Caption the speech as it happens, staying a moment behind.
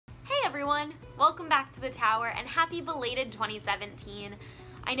everyone! Welcome back to the tower and happy belated 2017.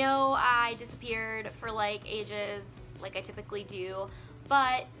 I know I disappeared for like ages, like I typically do,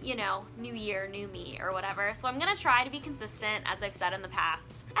 but you know, new year, new me or whatever. So I'm gonna try to be consistent, as I've said in the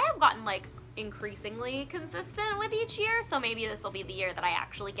past. I have gotten like increasingly consistent with each year, so maybe this will be the year that I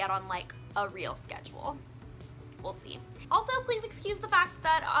actually get on like a real schedule. We'll see. Also, please excuse the fact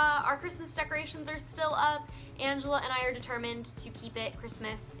that our Christmas decorations are still up. Angela and I are determined to keep it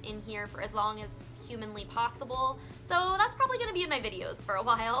Christmas in here for as long as humanly possible, so that's probably gonna be in my videos for a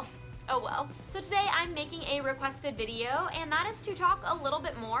while. Oh well. So today I'm making a requested video, and that is to talk a little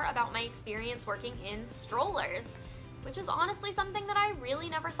bit more about my experience working in strollers, which is honestly something that I really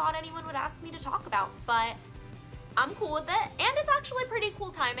never thought anyone would ask me to talk about, but I'm cool with it. And it's actually pretty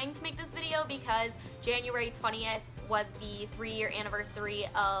cool timing to make this video because January 20th was the 3-year anniversary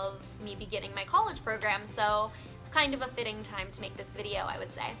of me beginning my college program, so it's kind of a fitting time to make this video, I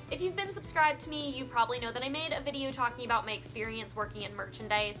would say. If you've been subscribed to me, you probably know that I made a video talking about my experience working in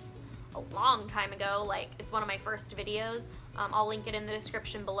merchandise a long time ago. Like, it's one of my first videos. I'll link it in the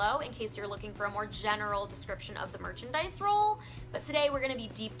description below in case you're looking for a more general description of the merchandise role. But today we're going to be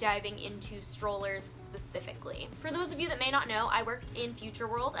deep diving into strollers specifically. For those of you that may not know, I worked in Future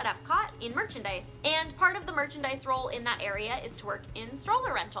World at Epcot in merchandise, and part of the merchandise role in that area is to work in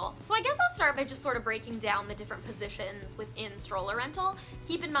stroller rental. So I guess I'll start by just sort of breaking down the different positions within stroller rental.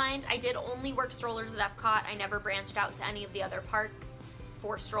 Keep in mind, I did only work strollers at Epcot. I never branched out to any of the other parks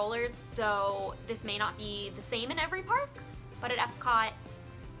for strollers, so this may not be the same in every park, but at Epcot,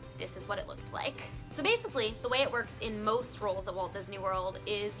 this is what it looked like. So basically, the way it works in most roles at Walt Disney World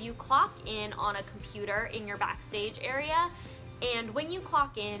is you clock in on a computer in your backstage area, and when you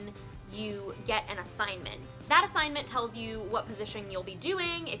clock in, you get an assignment. That assignment tells you what position you'll be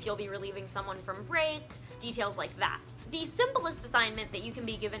doing, if you'll be relieving someone from break, details like that. The simplest assignment that you can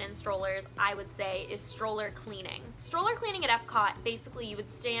be given in strollers, I would say, is stroller cleaning. Stroller cleaning at Epcot, basically you would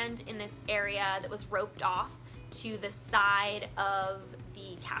stand in this area that was roped off to the side of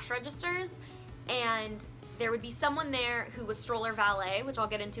the cash registers, and there would be someone there who was stroller valet, which I'll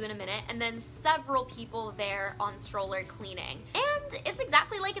get into in a minute, and then several people there on stroller cleaning. And it's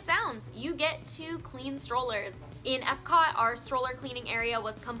exactly like it sounds. You get to clean strollers. In Epcot, our stroller cleaning area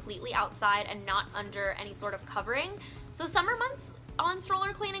was completely outside and not under any sort of covering. So summer months on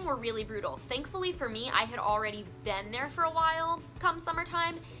stroller cleaning were really brutal. Thankfully for me, I had already been there for a while come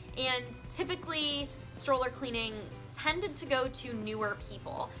summertime, and typically stroller cleaning tended to go to newer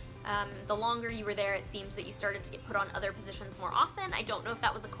people. The longer you were there, it seemed that you started to get put on other positions more often. I don't know if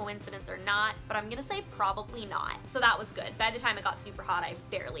that was a coincidence or not, but I'm gonna say probably not. So that was good. By the time it got super hot, I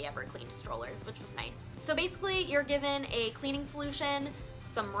barely ever cleaned strollers, which was nice. So basically, you're given a cleaning solution,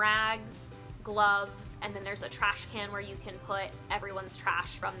 some rags, gloves, and then there's a trash can where you can put everyone's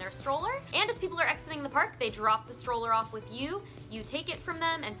trash from their stroller. And as people are exiting the park, they drop the stroller off with you. You take it from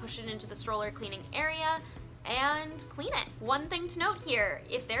them and push it into the stroller cleaning area and clean it. One thing to note here,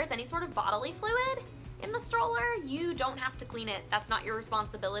 if there's any sort of bodily fluid in the stroller, you don't have to clean it. That's not your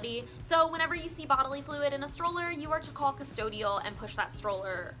responsibility. So whenever you see bodily fluid in a stroller, you are to call custodial and push that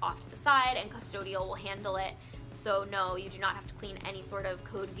stroller off to the side, and custodial will handle it. So no, you do not have to clean any sort of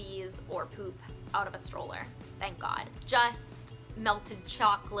code V's or poop out of a stroller. Thank God. Just melted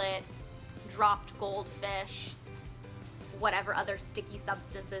chocolate, dropped goldfish, whatever other sticky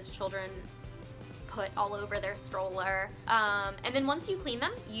substances children put all over their stroller. And then once you clean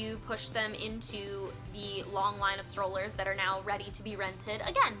them, you push them into the long line of strollers that are now ready to be rented.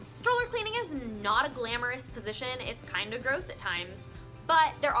 Again, stroller cleaning is not a glamorous position. It's kind of gross at times,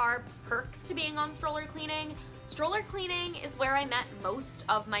 but there are perks to being on stroller cleaning. Stroller cleaning is where I met most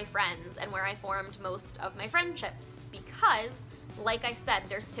of my friends and where I formed most of my friendships because, like I said,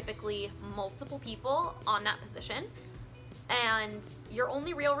 there's typically multiple people on that position, and your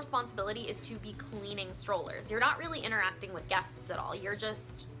only real responsibility is to be cleaning strollers. You're not really interacting with guests at all. You're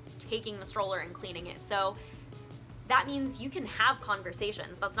just taking the stroller and cleaning it. So that means you can have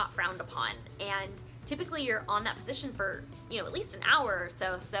conversations. That's not frowned upon. And typically you're on that position for, you know, at least an hour or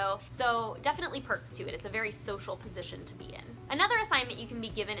so. So definitely perks to it. It's a very social position to be in. Another assignment you can be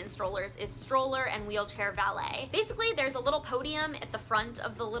given in strollers is stroller and wheelchair valet. Basically, there's a little podium at the front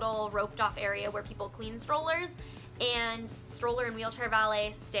of the little roped off area where people clean strollers, and stroller and wheelchair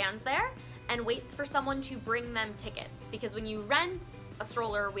valet stands there and waits for someone to bring them tickets, because when you rent a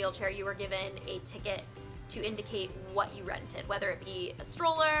stroller or wheelchair, you are given a ticket to indicate what you rented, whether it be a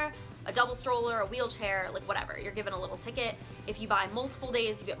stroller, a double stroller, a wheelchair, like whatever. You're given a little ticket. If you buy multiple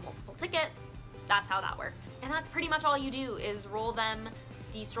days, you get multiple tickets. That's how that works. And that's pretty much all you do, is roll them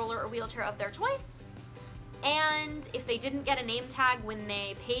the stroller or wheelchair of their choice And if they didn't get a name tag when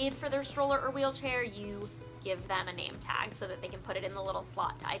they paid for their stroller or wheelchair, you give them a name tag so that they can put it in the little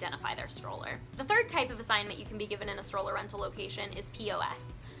slot to identify their stroller. The third type of assignment you can be given in a stroller rental location is POS.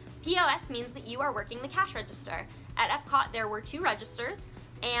 POS means that you are working the cash register. At Epcot, there were 2 registers,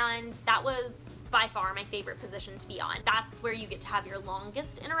 and that was by far my favorite position to be on. That's where you get to have your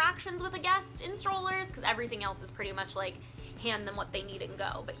longest interactions with a guest in strollers, because everything else is pretty much like hand them what they need and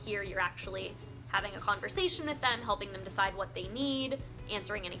go. But here you're actually having a conversation with them, helping them decide what they need,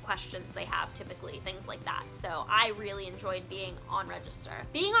 answering any questions they have typically, things like that. So I really enjoyed being on register.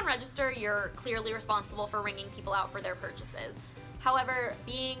 Being on register, you're clearly responsible for ringing people out for their purchases. However,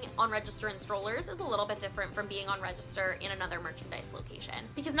 being on register in strollers is a little bit different from being on register in another merchandise location.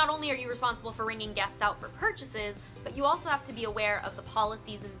 Because not only are you responsible for ringing guests out for purchases, but you also have to be aware of the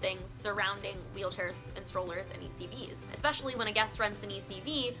policies and things surrounding wheelchairs and strollers and ECVs. Especially when a guest rents an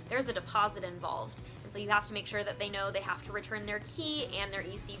ECV, there's a deposit involved. And so you have to make sure that they know they have to return their key and their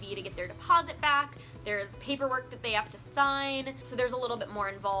ECV to get their deposit back. There's paperwork that they have to sign, so there's a little bit more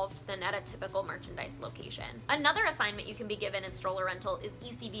involved than at a typical merchandise location. Another assignment you can be given in stroller rental is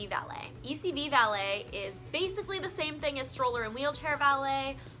ECV valet. ECV valet is basically the same thing as stroller and wheelchair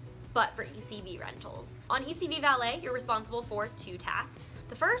valet, but for ECV rentals. On ECV valet, you're responsible for 2 tasks.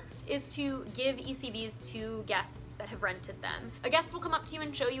 The first is to give ECVs to guests that have rented them. A guest will come up to you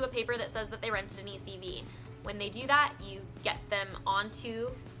and show you a paper that says that they rented an ECV. When they do that, you get them onto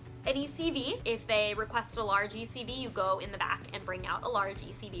an ECV. If they request a large ECV, you go in the back and bring out a large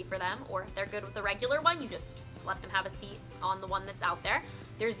ECV for them, or if they're good with the regular one, you just let them have a seat on the one that's out there.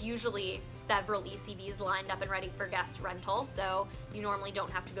 There's usually several ECVs lined up and ready for guest rental, so you normally don't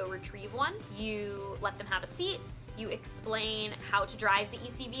have to go retrieve one. You let them have a seat, you explain how to drive the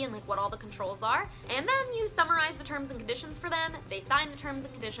ECV and like what all the controls are, and then you summarize the terms and conditions for them, they sign the terms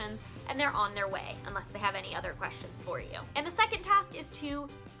and conditions, and they're on their way unless they have any other questions for you. And the second task is to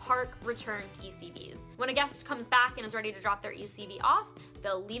park returned ECVs. When a guest comes back and is ready to drop their ECV off,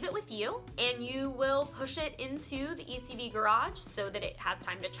 they'll leave it with you and you will push it into the ECV garage so that it has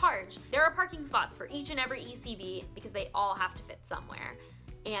time to charge. There are parking spots for each and every ECV because they all have to fit somewhere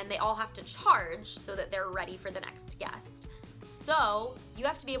and they all have to charge so that they're ready for the next guest. So you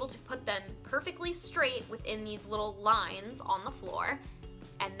have to be able to put them perfectly straight within these little lines on the floor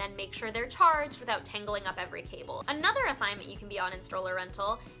and then make sure they're charged without tangling up every cable. Another assignment you can be on in stroller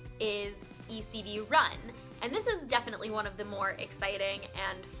rental is ECV run. And this is definitely one of the more exciting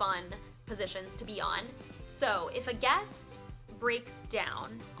and fun positions to be on. So if a guest breaks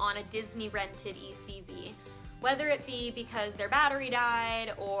down on a Disney rented ECV, whether it be because their battery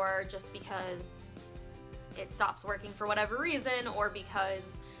died or just because it stops working for whatever reason or because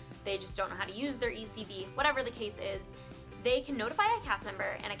they just don't know how to use their ECV, whatever the case is, they can notify a cast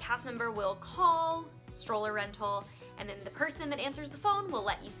member and a cast member will call stroller rental and then the person that answers the phone will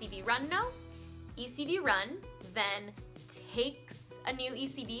let ECV run know. ECV run then takes a new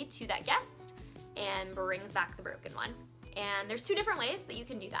ECV to that guest and brings back the broken one. And there's 2 different ways that you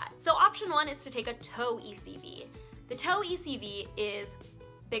can do that. So option 1 is to take a tow ECV. The tow ECV is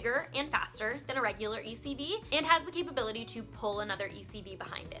bigger and faster than a regular ECV and has the capability to pull another ECV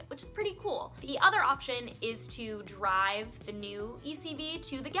behind it, which is pretty cool. The other option is to drive the new ECV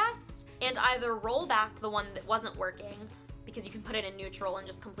to the guest and either roll back the one that wasn't working, because you can put it in neutral and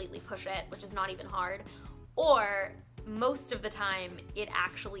just completely push it, which is not even hard, or most of the time it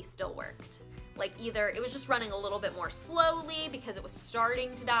actually still worked. Like either it was just running a little bit more slowly because it was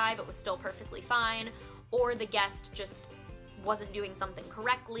starting to die but was still perfectly fine, or the guest just wasn't doing something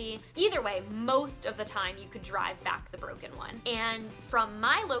correctly. Either way, most of the time you could drive back the broken one. And from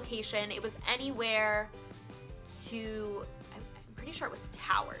my location, it was anywhere to, I'm pretty sure it was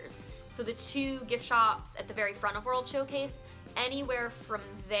Towers. So the 2 gift shops at the very front of World Showcase, anywhere from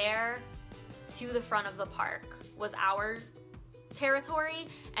there to the front of the park was our territory,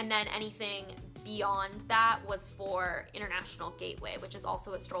 and then anything beyond that was for International Gateway, which is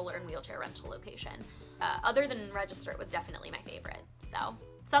also a stroller and wheelchair rental location. Other than register, it was definitely my favorite. So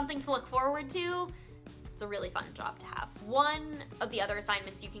something to look forward to. It's a really fun job to have. One of the other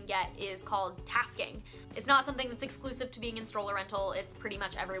assignments you can get is called tasking. It's not something that's exclusive to being in stroller rental. It's pretty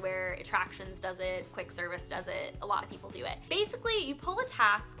much everywhere. Attractions does it, quick service does it, a lot of people do it. Basically, you pull a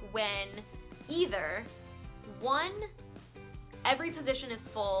task when either 1, every position is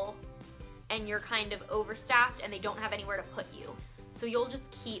full and you're kind of overstaffed and they don't have anywhere to put you. So you'll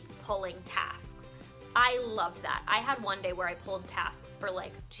just keep pulling tasks. I loved that. I had one day where I pulled tasks for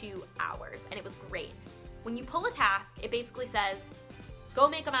like 2 hours and it was great. When you pull a task, it basically says, go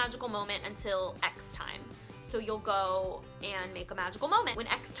make a magical moment until X time. so you'll go and make a magical moment. When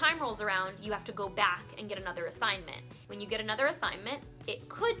X time rolls around, you have to go back and get another assignment. When you get another assignment, it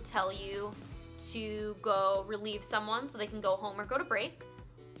could tell you to go relieve someone so they can go home or go to break,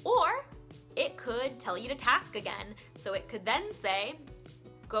 or it could tell you to task again. So it could then say,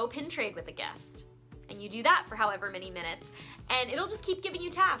 go pin trade with a guest. And you do that for however many minutes, and it'll just keep giving you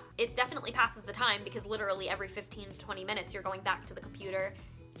tasks. It definitely passes the time because literally every 15 to 20 minutes you're going back to the computer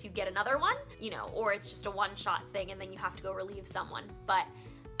to get another one, you know, or it's just a one-shot thing and then you have to go relieve someone. But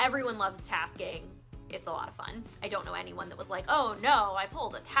everyone loves tasking. It's a lot of fun. I don't know anyone that was like, oh no, I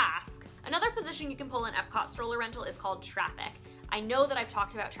pulled a task. Another position you can pull in Epcot stroller rental is called traffic. I know that I've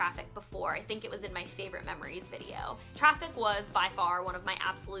talked about traffic before. I think it was in my favorite memories video. Traffic was by far one of my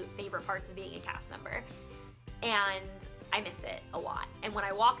absolute favorite parts of being a cast member, and I miss it a lot. And when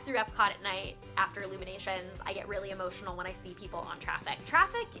I walk through Epcot at night after illuminations, I get really emotional when I see people on traffic.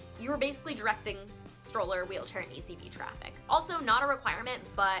 Traffic, you're basically directing stroller, wheelchair, and ACV traffic. Also, not a requirement,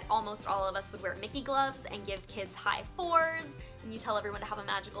 but almost all of us would wear Mickey gloves and give kids high fours, and you tell everyone to have a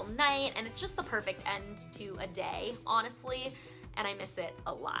magical night, and it's just the perfect end to a day, honestly, and I miss it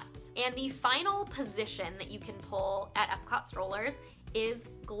a lot. And the final position that you can pull at Epcot strollers is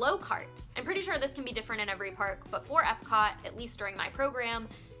glow cart. I'm pretty sure this can be different in every park, but for Epcot, at least during my program,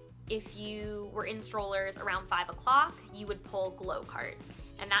 if you were in strollers around 5 o'clock, you would pull glow cart.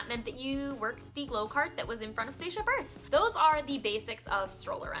 And that meant that you worked the glow cart that was in front of Spaceship Earth. Those are the basics of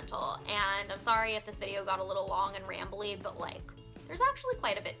stroller rental, and I'm sorry if this video got a little long and rambly, but like, there's actually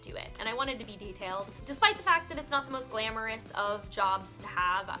quite a bit to it, and I wanted to be detailed. Despite the fact that it's not the most glamorous of jobs to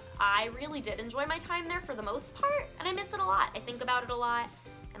have, I really did enjoy my time there for the most part, and I miss it a lot. I think about it a lot,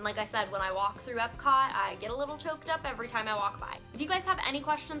 and like I said, when I walk through Epcot, I get a little choked up every time I walk by. If you guys have any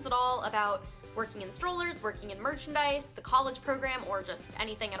questions at all about working in strollers, working in merchandise, the college program, or just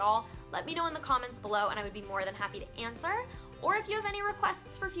anything at all, let me know in the comments below and I would be more than happy to answer. Or if you have any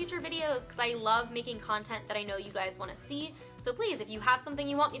requests for future videos, because I love making content that I know you guys want to see. So please, if you have something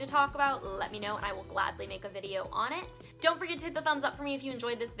you want me to talk about, let me know and I will gladly make a video on it. Don't forget to hit the thumbs up for me if you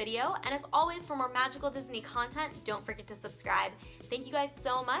enjoyed this video. And as always, for more magical Disney content, don't forget to subscribe. Thank you guys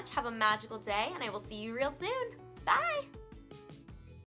so much. Have a magical day and I will see you real soon. Bye!